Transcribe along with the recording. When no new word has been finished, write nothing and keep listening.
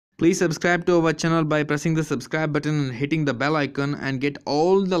Please subscribe to our channel by pressing the subscribe button and hitting the bell icon and get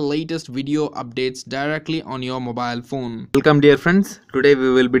all the latest video updates directly on your mobile phone. Welcome dear friends. Today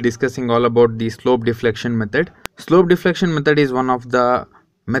we will be discussing all about the slope deflection method. Slope deflection method is one of the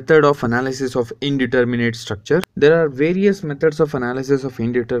method of analysis of indeterminate structure. There are various methods of analysis of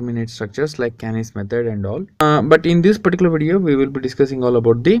indeterminate structures like Canis method and all. But in this particular video we will be discussing all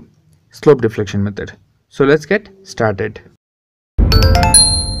about the slope deflection method. So let's get started.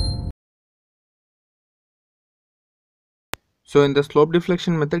 So in the slope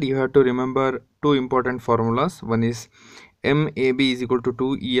deflection method, you have to remember two important formulas. One is MAB is equal to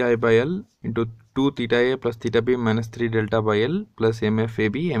 2 EI by L into 2 theta A plus theta B minus 3 delta by L plus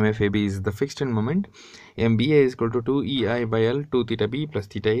MFAB. MFAB is the fixed end moment. MBA is equal to 2 EI by L 2 theta B plus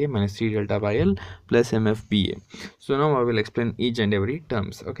theta A minus 3 delta by L plus MFBA. So now I will explain each and every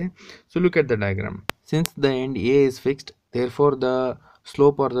terms. Okay. So look at the diagram. Since the end A is fixed, therefore the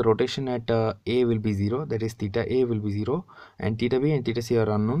slope or the rotation at A will be 0, that is theta A will be 0, and theta B and theta C are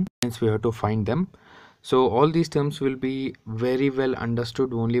unknown, hence we have to find them. So all these terms will be very well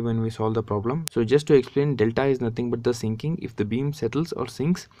understood only when we solve the problem. So just to explain, delta is nothing but the sinking. If the beam settles or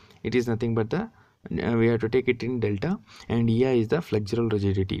sinks, it is nothing but the we have to take it in delta, and EI is the flexural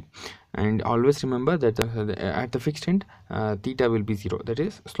rigidity. And always remember that at the fixed end theta will be 0, that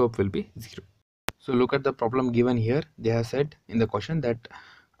is slope will be 0. So look at the problem given here. They have said in the question that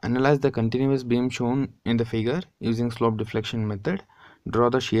analyze the continuous beam shown in the figure using slope deflection method.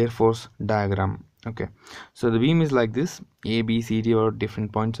 Draw the shear force diagram. Okay, so the beam is like this. A, B, C, D are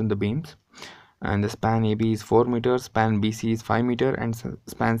different points on the beams, and the span AB is 4 meters, span BC is 5 meters, and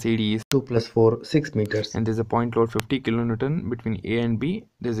span CD is 2 plus 4 6 meters. And there's a point load 50 kilonewton between A and B.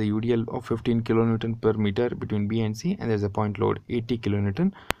 There's a UDL of 15 kilonewton per meter between B and C, and there's a point load 80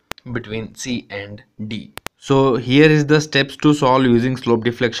 kilonewton between C and D. So here is the steps to solve using slope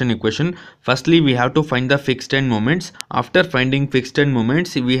deflection equation. Firstly, we have to find the fixed end moments. After finding fixed end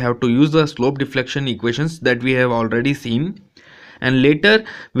moments, we have to use the slope deflection equations that we have already seen, and later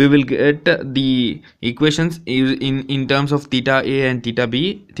we will get the equations in terms of theta A and theta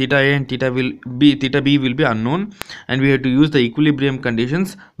B. Theta A and theta B will be unknown, and we have to use the equilibrium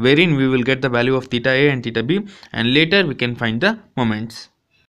conditions wherein we will get the value of theta A and theta B, and later we can find the moments.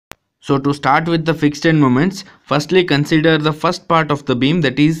 So to start with the fixed end moments, firstly consider the first part of the beam,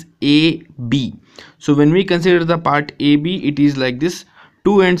 that is AB. So when we consider the part AB, it is like this.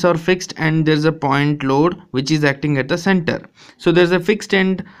 Two ends are fixed and there is a point load which is acting at the center. So there is a fixed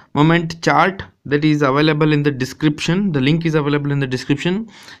end moment chart that is available in the description. The link is available in the description.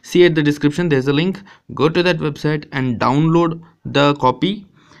 See at the description, there is a link. Go to that website and download the copy.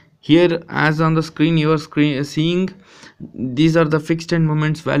 Here, as on the screen, you are seeing these are the fixed end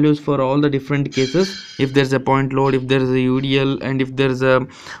moments values for all the different cases. If there's a point load, if there is a UDL, and if there's a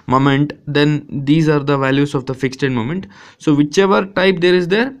moment, then these are the values of the fixed end moment. So whichever type there is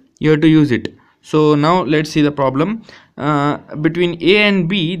there, you have to use it. So now let's see the problem. Between A and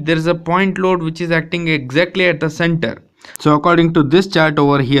B, there is a point load which is acting exactly at the center. So according to this chart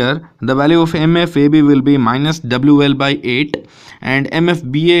over here, the value of MFAB will be minus WL by 8 and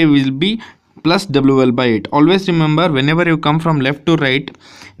MFBA will be plus WL by 8. Always remember, whenever you come from left to right,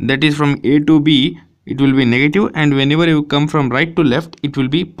 that is from A to B, it will be negative, and whenever you come from right to left, it will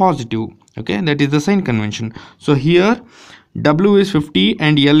be positive. Okay, that is the sign convention. So here W is 50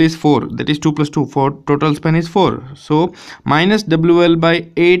 and L is 4, that is 2 plus 2, 4, total span is 4. So minus WL by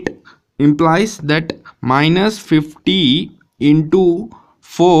 8 implies that minus 50 into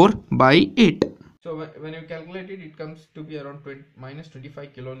 4 by 8. So when you calculate it, it comes to be around minus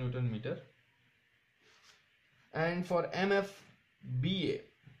 25 kilonewton meter. And for MFBA,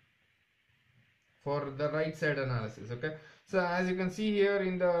 for the right side analysis, okay, so as you can see here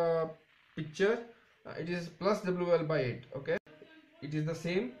in the picture, it is plus WL by 8. okay, it is the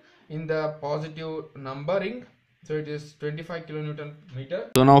same in the positive numbering, so it is 25 kilonewton meter.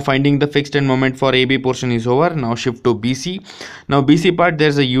 So now finding the fixed end moment for AB portion is over. Now shift to BC. Now BC part,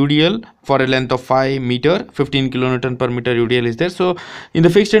 there's a UDL for a length of 5 meter, 15 kilonewton per meter UDL is there. So in the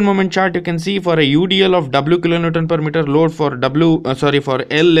fixed end moment chart, you can see for a UDL of W kilonewton per meter load for for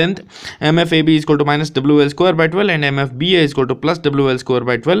L length, MFAB is equal to minus WL square by 12 and MFBA is equal to plus WL square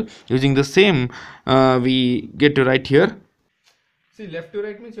by 12. Using the same, we get to write here. See, left to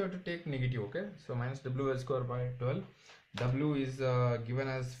right means you have to take negative, okay? So minus WL square by 12. W is given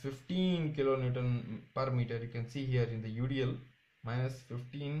as 15 kilonewton per meter. You can see here in the UDL, minus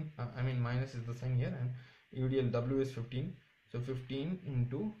 15, minus is the sign here, and UDL W is 15. So 15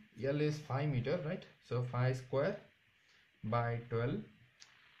 into L is 5 meter, right? So 5 square by 12.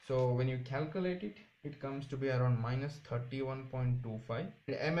 So when you calculate it, it comes to be around minus 31.25.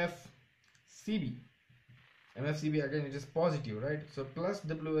 MFCB again, it is positive, right? So plus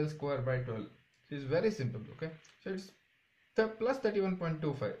WL square by 12. So it's very simple, okay? So it's plus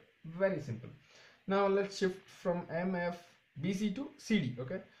 31.25. Very simple. Now let's shift from MFBC to CD,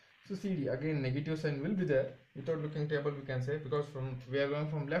 okay? So CD, again negative sign will be there. Without looking table we can say, because we are going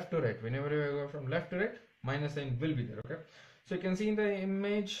from left to right. Whenever we are going from left to right, minus sign will be there, okay? So you can see in the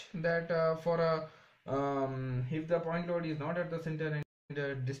image that if the point load is not at the center and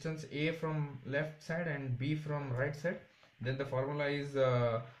the distance A from left side and B from right side, then the formula is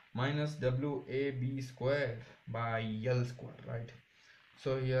minus WAB square by L square, right?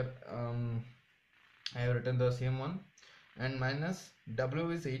 So here I have written the same one, and minus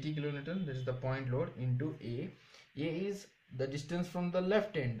W is 80 kilonewton, that is the point load, into A is the distance from the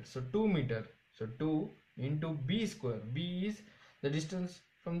left end, so 2 meter, so 2 into B square. B is the distance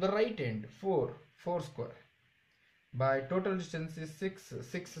from the right end, 4 square, by total distance is 6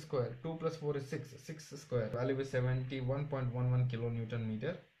 square. 2 plus 4 is 6 square. Value is 71.11 kilonewton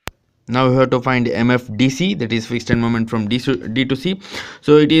meter. Now we have to find MFDC, that is fixed end moment from D to C.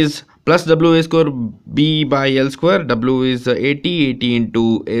 So it is plus WA square B by L square. W is 80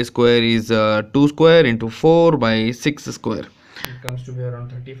 into A square is 2 square into 4 by 6 square. It comes to be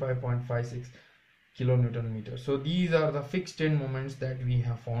around 35.56 kilonewton meter. So these are the fixed end moments that we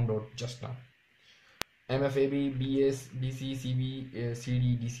have found out just now. MFAB, BS, BC, CB,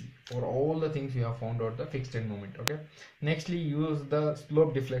 CD, DC. For all the things we have found out the fixed end moment. Okay. Nextly, use the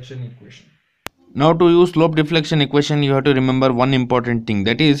slope deflection equation. Now to use slope deflection equation, you have to remember one important thing,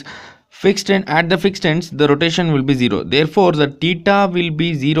 that is fixed end. At the fixed ends, the rotation will be 0. Therefore, the theta will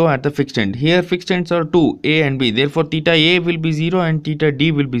be 0 at the fixed end. Here fixed ends are 2, A and B. Therefore, theta A will be 0 and theta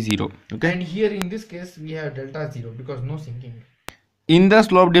D will be 0. Okay. And here in this case, we have delta 0 because no sinking. In the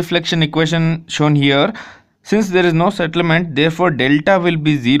slope deflection equation shown here, since there is no settlement, therefore delta will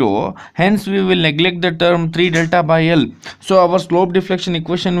be 0. Hence we will neglect the term 3 delta by L. So our slope deflection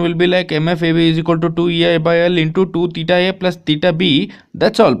equation will be like MFAB is equal to 2 EI by L into 2 theta A plus theta B.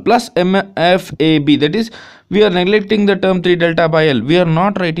 That's all, plus MFAB. That is, we are neglecting the term 3 delta by L. We are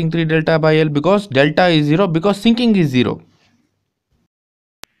not writing 3 delta by L because delta is 0, because sinking is 0.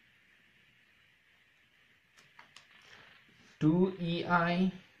 Two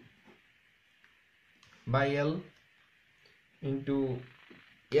EI by L into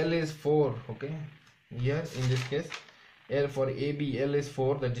L is 4, okay? Here in this case, L for AB, L is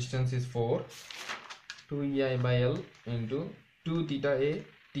 4, the distance is 4. 2 EI by L into 2 theta A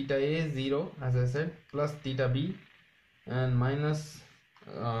is 0 as I said, plus theta B, and minus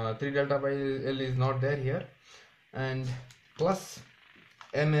 3 delta by L is not there here, and plus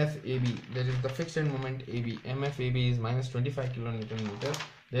MFAB, that is the fixed end moment AB. MFAB is minus 25 kilonewton meter.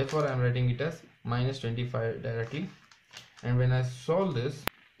 Therefore, I am writing it as minus 25 directly. And when I solve this,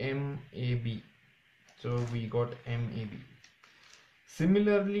 MAB, so we got MAB.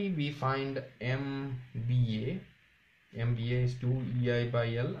 Similarly, we find MBA. MBA is 2 EI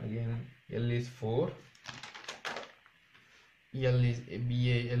by L. Again, L is 4. L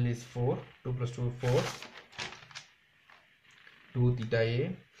is 4. 2 plus 2 is 4. 2 theta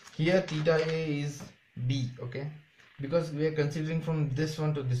A. Here theta A is B, okay, because we are considering from this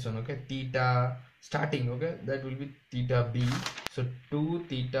one to this one, okay, theta starting, okay, that will be theta B. So 2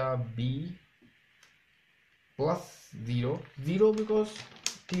 theta B plus 0 because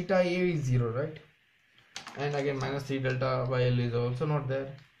theta A is 0, right? And again minus 3 delta by L is also not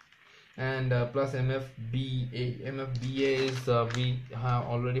there, and plus MFBA. MFBA is we have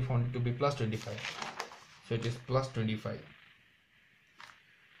already found it to be plus 25, so it is plus 25.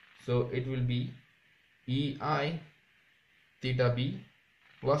 So it will be EI theta B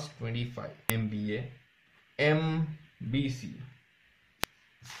plus 25 MBA. MBC.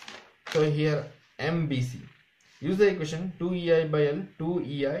 So here MBC. Use the equation 2 EI by L. 2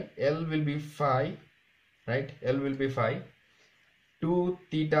 EI. L will be 5. Right? L will be 5. 2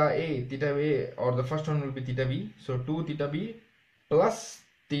 theta A. Theta A, or the first one will be theta B. So 2 theta B plus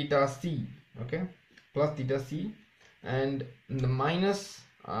theta C. Okay? Plus theta C. And the minus,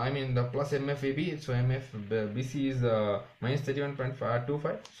 the plus MFAB, so MFBC is minus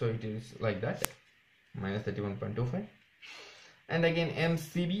 31.25, so it is like that, minus 31.25. And again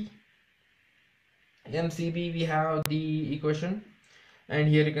MCB, we have the equation, and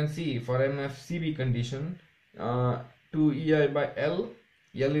here you can see for MFCB condition, 2 EI by L,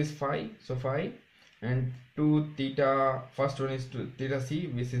 L is 5, so 5, and 2 theta, first one is 2 theta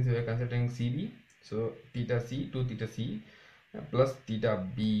C, since we are considering CB, so theta C, 2 theta C, plus theta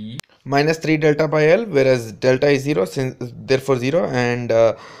B minus 3 delta by L, whereas delta is 0, since therefore 0, and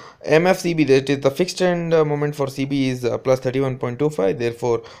MFCB, that is the fixed end moment for CB, is plus 31.25.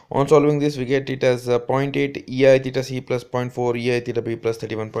 Therefore, on solving this, we get it as 0.8 EI theta C plus 0.4 EI theta B plus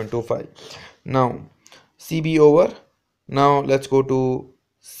 31.25. Now, CB over. Now, let's go to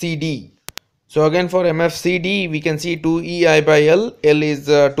CD. So again for MFCD, we can see 2 EI by L. L is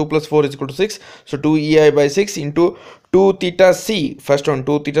 2 plus 4 is equal to 6. So 2 EI by 6 into 2 theta C. First one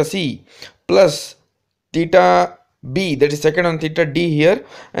 2 theta C plus theta B, that is second on theta D here,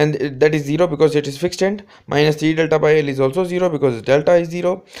 and that is 0 because it is fixed end, minus 3 delta by L is also 0 because delta is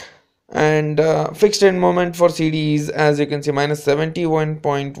 0, and fixed end moment for CD is, as you can see, minus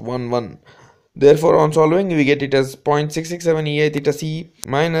 71.11. Therefore, on solving, we get it as 0.667 EI theta C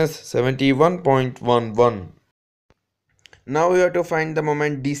minus 71.11. Now we have to find the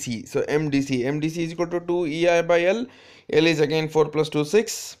moment DC. So MDC is equal to 2 EI by L. L is again 4 plus 2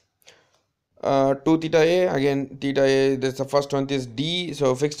 6. 2 theta A, again theta A, that's the first one is D,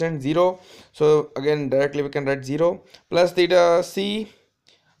 so fixed end 0. So again directly we can write 0 plus theta C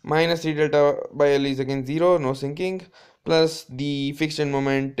minus 3 delta by L is again 0, no sinking, plus the fixed end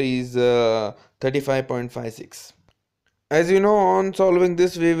moment is 35.56. As you know, on solving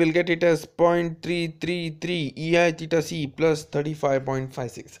this, we will get it as 0.333 EI theta C plus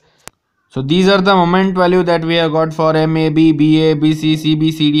 35.56. So these are the moment value that we have got for MAB, BA, BC,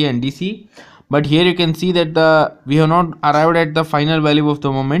 CB, CD and DC. But here you can see that we have not arrived at the final value of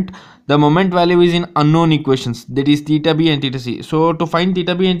the moment. The moment value is in unknown equations, that is theta B and theta C. So to find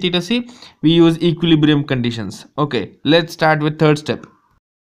theta B and theta C, we use equilibrium conditions. Okay, let's start with third step.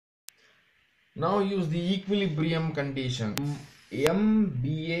 Now use the equilibrium condition.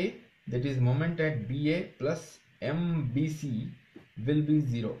 MBA, that is moment at BA, plus MBC will be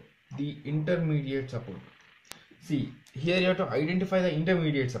 0. The intermediate support. See, here you have to identify the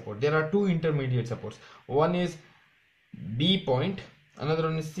intermediate support. There are two intermediate supports. One is B point, another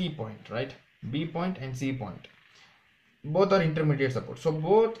one is C point, right? B point and C point. Both are intermediate support. So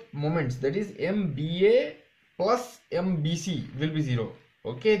both moments, that is MBA plus MBC, will be 0.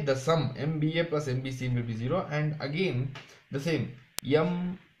 Okay, the sum MBA plus MBC will be 0, and again the same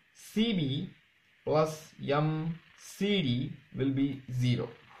MCB plus MCD will be 0.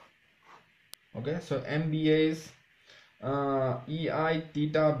 Okay, so MBA is EI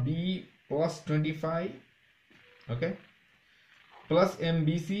theta B plus 25, okay, plus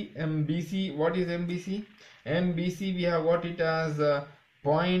MBC, what is MBC? MBC, we have got it as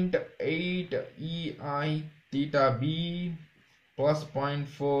 0.8 EI theta B plus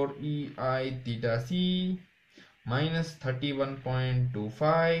 0.4 EI theta C minus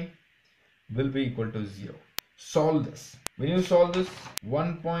 31.25 will be equal to 0. Solve this. When you solve this,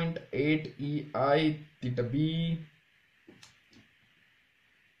 1.8 EI theta B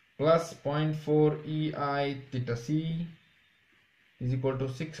plus 0.4 EI theta C is equal to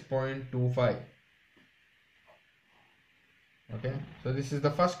 6.25. Okay, so this is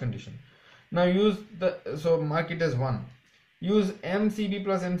the first condition. Now use so mark it as 1. Use MCB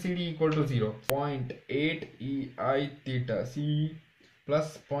plus MCD equal to 0. 0.8 EI theta C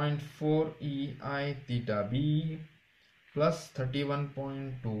plus 0.4 EI theta B plus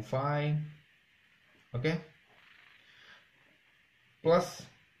 31.25, okay, plus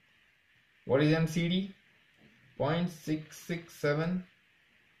what is MCD? 0.667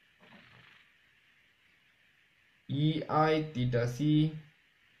 EI theta C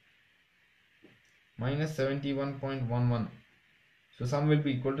minus 71.11. So sum will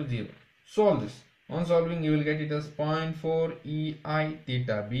be equal to 0. Solve this. On solving, you will get it as 0.4 EI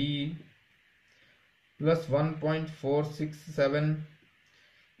theta B plus 1.467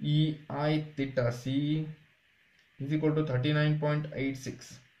 EI theta C is equal to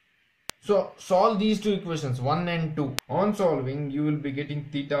 39.86. So solve these two equations 1 and 2. On solving, you will be getting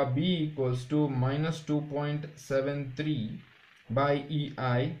theta B equals to minus 2.73 by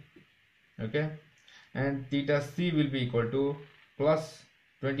EI, okay, and theta C will be equal to plus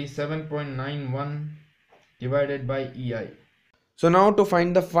 27.91 divided by EI. So now to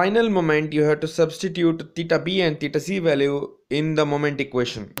find the final moment, you have to substitute theta B and theta C value in the moment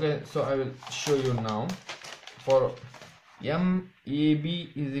equation. Okay, so I will show you now. For MAB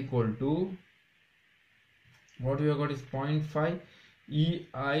is equal to, what we have got is 0.5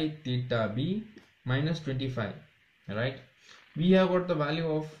 EI theta B minus 25, right? We have got the value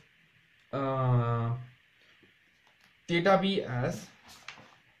of theta B as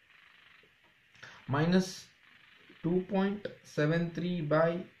minus 2.73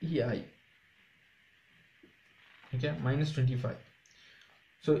 by EI, okay, minus 25.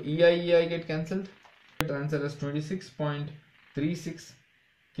 So EI get cancelled. The answer is 26.36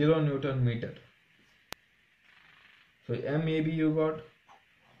 kilonewton meter. So MAB you got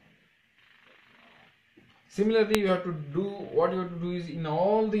Similarly, you have to do what you have to do is in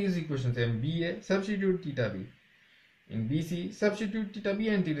all these equations, in BA, substitute theta B. In BC, substitute theta B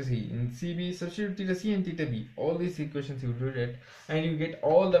and theta C. In CB, substitute theta C and theta B. All these equations you do it, and you get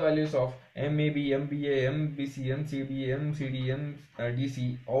all the values of MAB, MBA, MBC, MCB, MCD,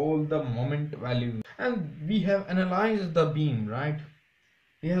 MDC, all the moment values. And we have analyzed the beam, right?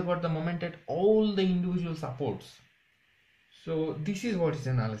 We have got the moment at all the individual supports. So this is what is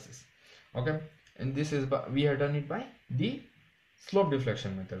analysis. Okay, and this is we have done it by the slope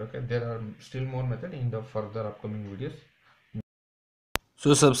deflection method. Okay, there are still more method in the further upcoming videos.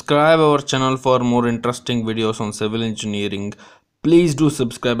 So subscribe our channel for more interesting videos on civil engineering. Please do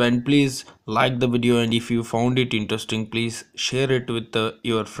subscribe and please like the video, and if you found it interesting, please share it with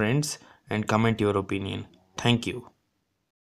your friends and comment your opinion. Thank you.